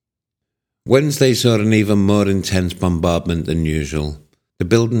Wednesday saw an even more intense bombardment than usual. The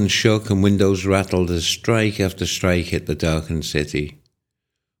building shook and windows rattled as strike after strike hit the darkened city.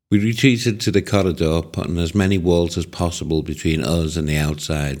 We retreated to the corridor, putting as many walls as possible between us and the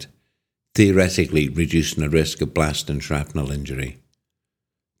outside, theoretically reducing the risk of blast and shrapnel injury.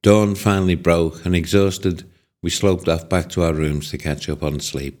 Dawn finally broke, and exhausted, we sloped off back to our rooms to catch up on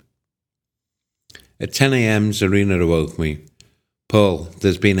sleep. At 10 a.m, Zarina awoke me. "Paul,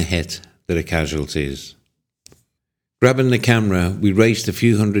 there's been a hit. There are casualties." Grabbing the camera, we raced a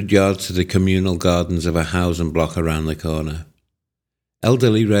few hundred yards to the communal gardens of a housing block around the corner.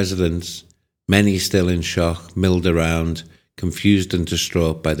 Elderly residents, many still in shock, milled around, confused and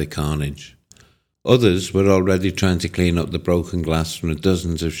distraught by the carnage. Others were already trying to clean up the broken glass from the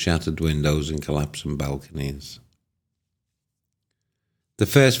dozens of shattered windows and collapsing balconies. The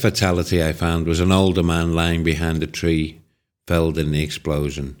first fatality I found was an older man lying behind a tree, felled in the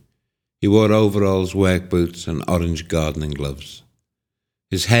explosion. He wore overalls, work boots, and orange gardening gloves.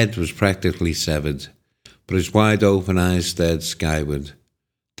 His head was practically severed, but his wide-open eyes stared skyward.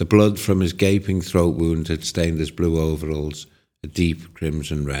 The blood from his gaping throat wound had stained his blue overalls a deep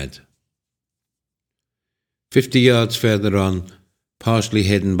crimson red. 50 yards further on, partially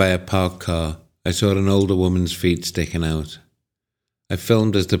hidden by a parked car, I saw an older woman's feet sticking out. I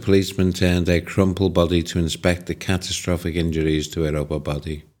filmed as the policeman turned her crumpled body to inspect the catastrophic injuries to her upper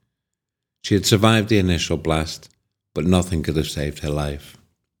body. She had survived the initial blast, but nothing could have saved her life.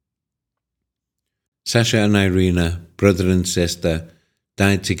 Sasha and Irina, brother and sister,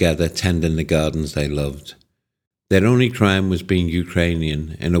 died together tending the gardens they loved. Their only crime was being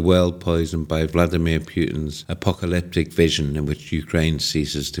Ukrainian in a world poisoned by Vladimir Putin's apocalyptic vision in which Ukraine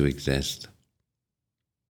ceases to exist.